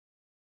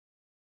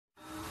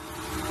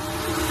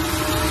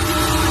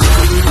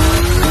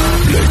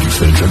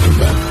Ladies and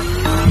gentlemen,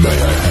 may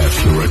I have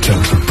your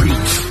attention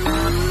please?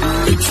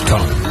 It's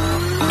time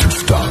to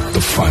start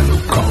the final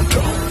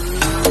countdown.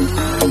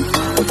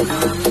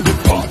 The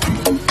party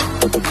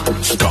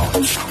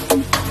starts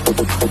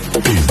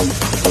in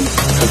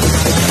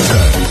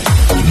 10,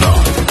 9,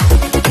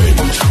 8,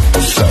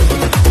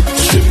 7,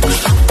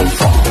 6,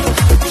 5,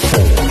 4,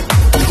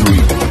 3,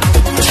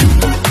 2,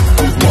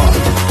 1.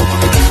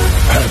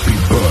 Happy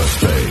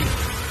birthday.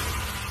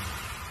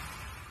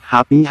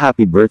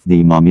 Happy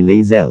birthday Mommy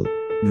Lazel.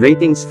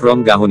 Greetings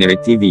from Gahonere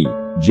TV,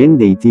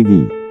 Jinday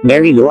TV,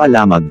 Marilo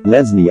Alamag,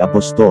 Leslie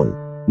Apostol,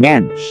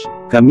 Nanch,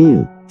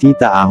 Camille,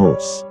 Tita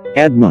Ahos,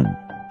 Edmond,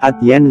 at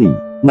Yenli.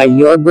 May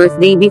your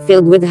birthday be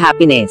filled with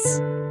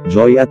happiness,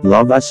 Joy at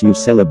love as you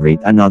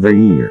celebrate another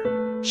year.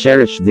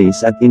 Cherish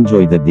this and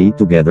enjoy the day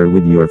together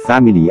with your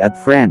family and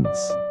friends.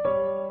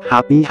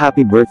 Happy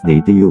birthday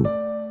to you.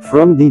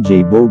 From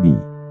DJ Bobby.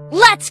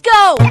 Let's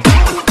go!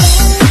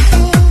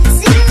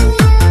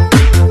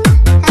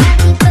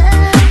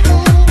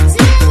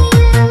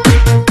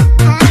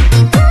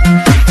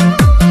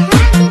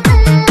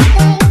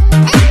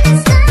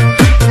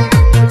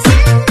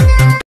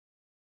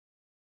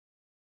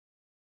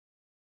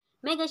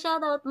 Mega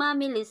shoutout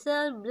Mami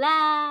Lizelle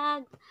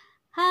Vlog!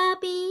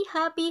 Happy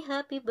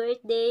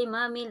birthday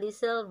Mami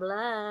Lizelle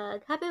Vlog!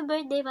 Happy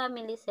birthday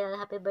Mami Lizelle!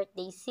 Happy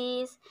birthday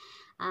sis!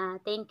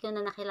 Thank you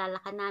na nakilala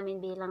ka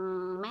namin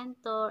bilang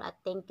mentor at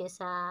thank you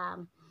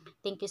sa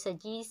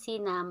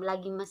GC na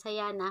laging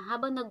masaya na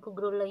habang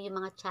nag-grow lang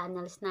yung mga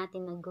channels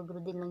natin,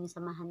 nag-grow din lang yung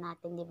samahan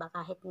natin, di ba?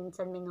 Kahit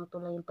minsan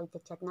minuto lang yung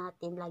pag-chat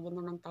natin, lagi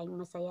naman tayong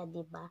masaya,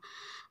 di ba?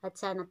 At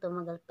sana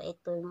tumagal pa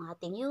ito yung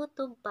ating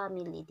YouTube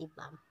family, di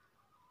ba?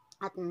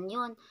 At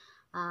yun,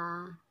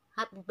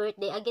 happy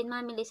birthday again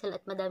Mami Lizelle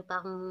at madami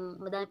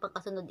pang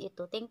kasunod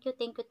ito. Thank you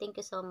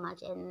so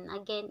much. And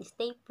again,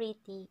 stay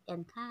pretty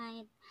and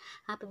kind.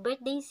 Happy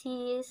birthday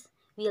sis.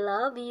 We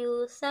love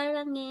you.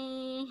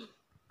 Sarange.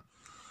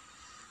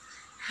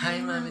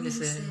 Hi Mami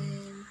Lizelle.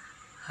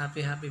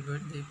 Happy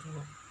birthday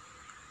po.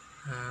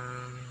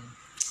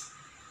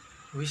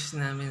 Wish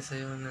namin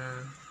sa'yo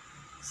na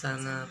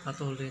sana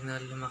patuloy na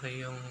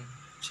lumaki yung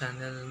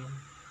channel mo.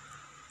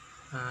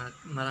 At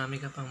marami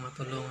ka pang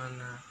matulungan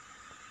na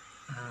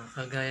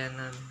kagaya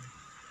namin.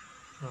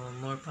 So,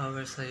 more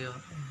power sa'yo.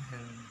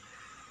 And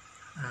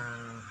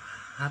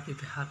happy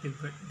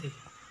birthday.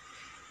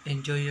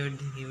 Enjoy your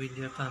day with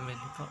your family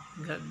po.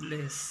 God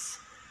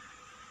bless.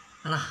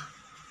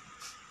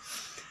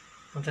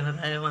 Punta na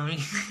tayo,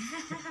 Mami.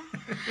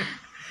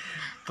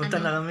 Punta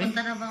na kami?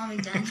 Punta na ba kami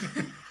dyan?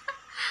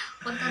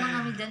 Punta na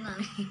kami dyan,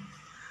 Mami.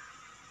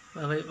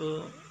 Bye-bye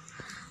po.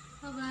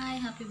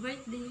 Bye-bye. Happy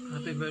birthday.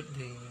 Happy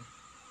birthday.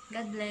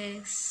 God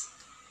bless.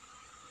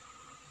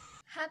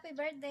 Happy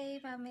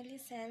birthday, Mami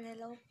Lizelle.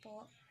 Hello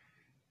po.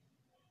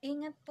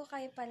 Ingat po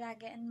kayo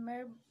palagi and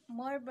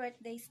more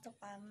birthdays to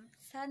come.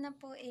 Sana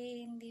po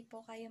hindi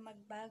po kayo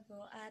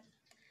magbago at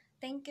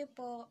thank you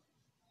po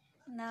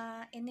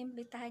na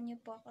inimbitahan niyo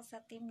po ako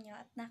sa team niyo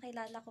at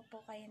nakilala ko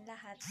po kayong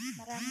lahat.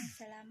 Maraming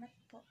salamat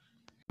po.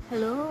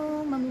 Hello,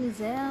 Mami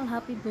Lizelle.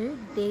 Happy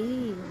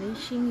birthday.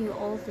 Wishing you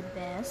all the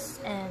best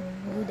and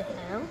good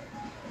health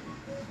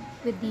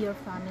with your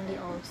family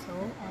also.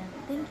 And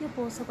thank you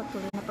po sa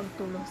patuloy na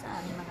pagtulong sa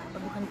aming mga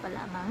baguhan pa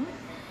lamang.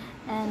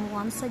 And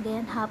once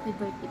again, happy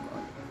birthday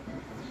po.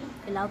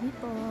 I love you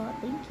po.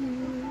 Thank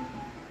you.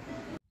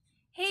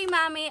 Hey,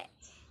 Mami.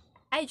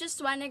 I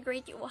just wanna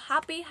greet you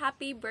happy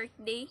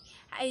birthday.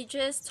 I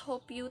just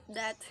hope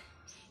that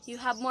you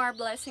have more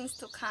blessings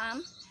to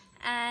come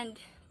and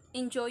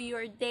enjoy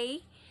your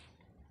day.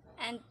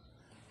 And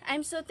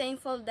I'm so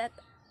thankful that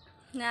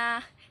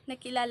na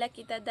nakilala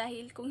kita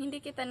dahil kung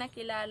hindi kita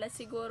nakilala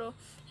siguro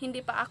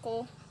hindi pa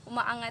ako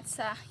umaangat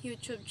sa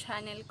YouTube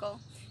channel ko.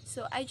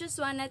 So I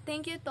just wanna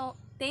thank you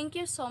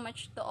so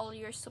much to all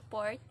your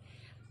support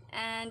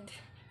and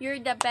you're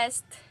the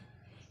best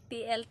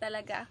TL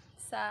talaga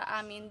sa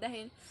amin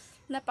dahil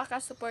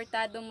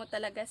napaka-suportado mo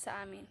talaga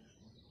sa amin.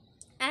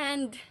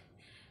 And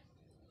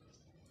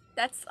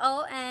that's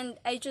all, and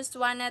I just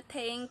wanna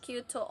thank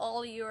you to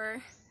all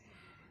your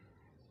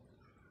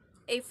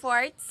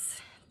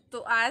efforts to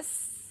us,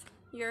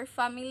 your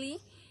family.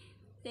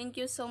 Thank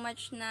you so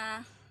much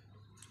na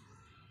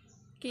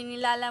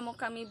kinilala mo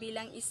kami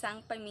bilang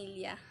isang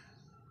pamilya.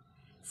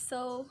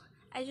 So,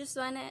 I just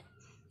wanna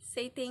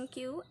say thank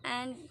you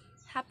and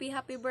happy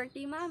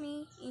birthday,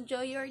 Mommy.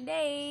 Enjoy your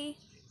day.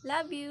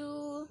 Love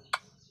you.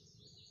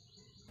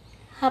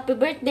 Happy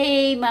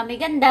birthday, Mami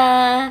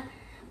Ganda.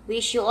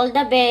 Wish you all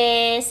the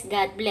best.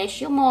 God bless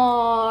you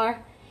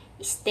more.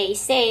 Stay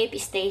safe,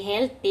 stay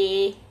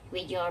healthy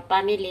with your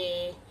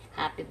family.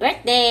 Happy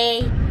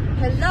birthday!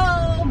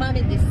 Hello,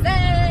 Mami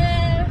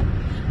Lizelle!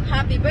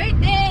 Happy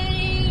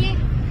birthday!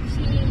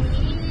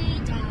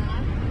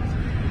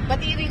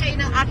 Batiri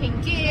kayo ng aking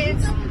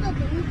kids.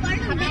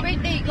 Happy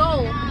birthday,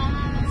 go!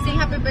 Sing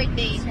happy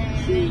birthday.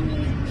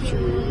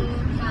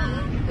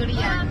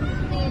 Korean. Happy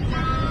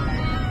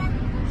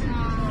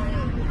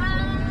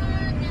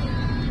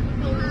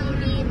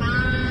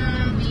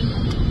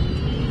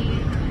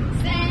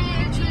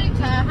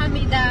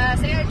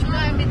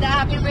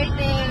happy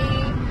birthday!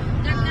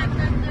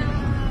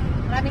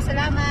 Maraming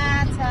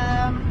salamat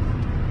sa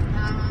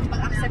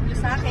pag-accept nyo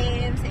sa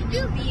akin, sa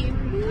inyong team.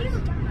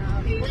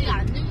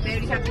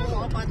 Very happy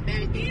po ako at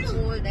very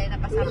thankful dahil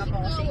napasama po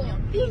ako sa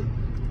inyong team.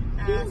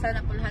 Sana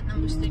po lahat ng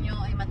gusto nyo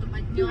ay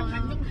matupad nyo,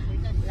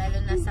 lalo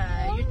na sa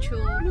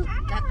YouTube.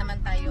 Lahat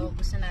naman tayo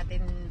gusto natin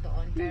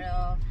doon,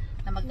 pero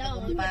na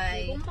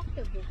magtagumpay.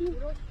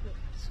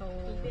 So,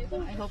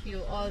 I hope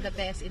you all the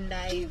best in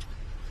life.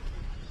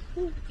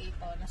 Okay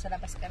po, nasa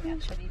labas kami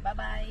actually.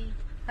 Bye-bye!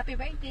 Happy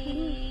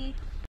birthday!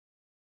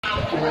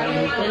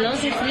 Hello,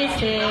 Sis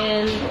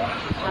Lizelle.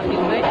 Happy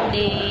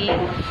birthday.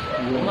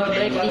 More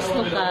birthdays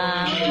to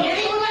come.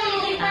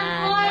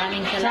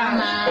 Maraming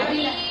salamat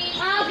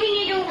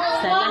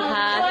sa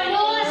lahat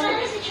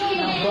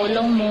ng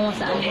tulong mo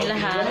sa aming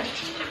lahat.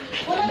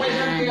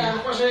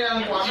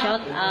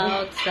 Shout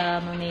out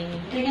sa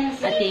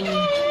ating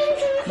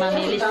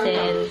Mami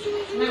Lizelle,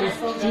 Sis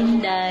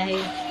Jinday.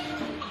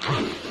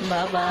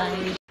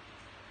 Bye-bye.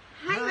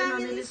 Hi,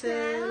 Mami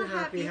Lizelle!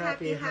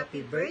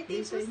 Happy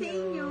birthday po sa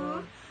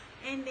inyo!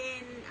 And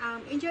then,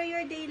 enjoy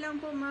your day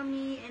lang po,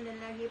 Mami. And then,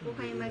 lagi po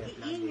kayo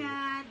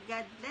mag-iingat.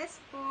 God bless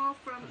po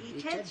from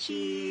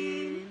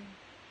Ichetchin.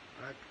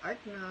 Art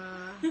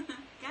na!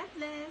 God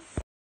bless!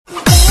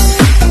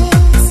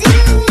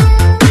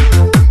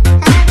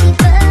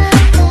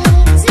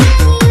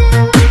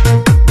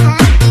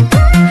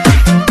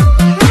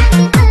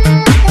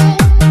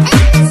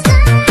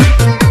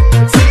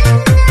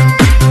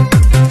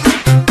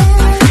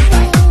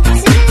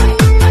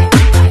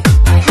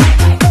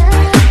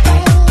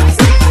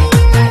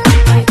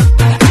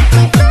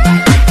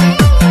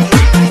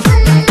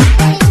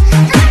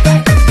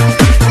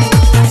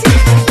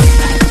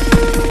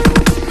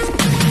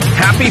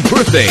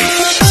 Birthday.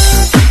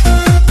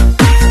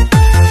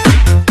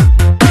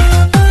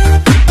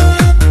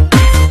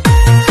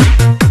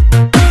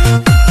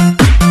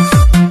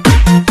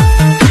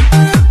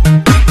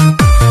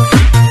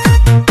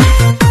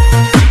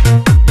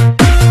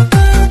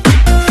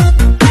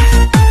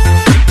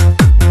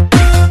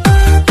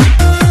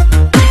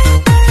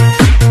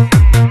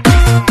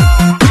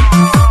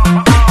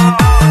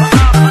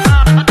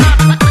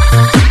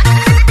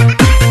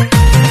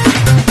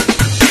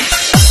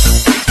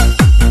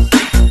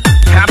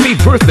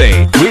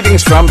 Birthday.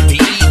 Greetings from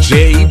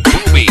DJ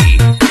Booby.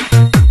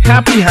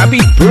 Happy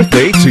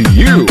birthday to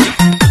you.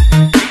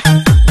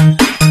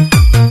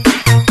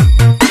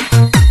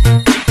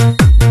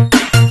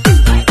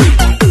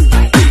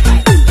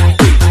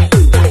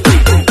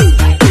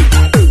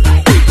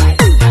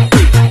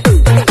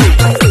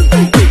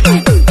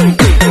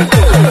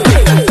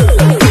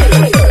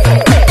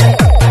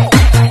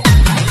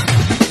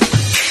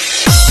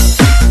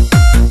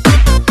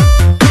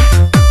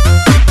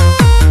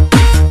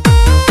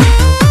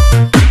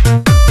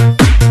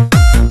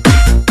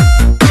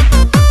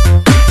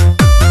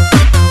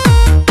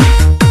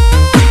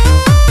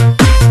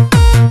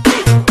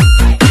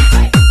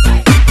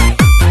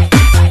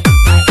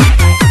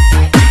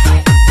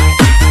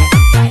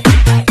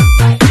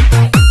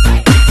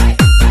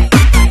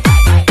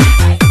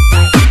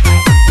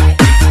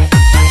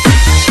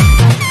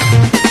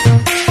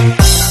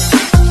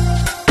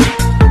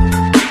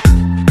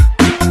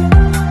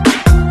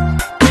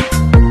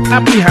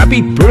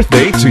 Happy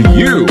birthday to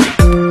you.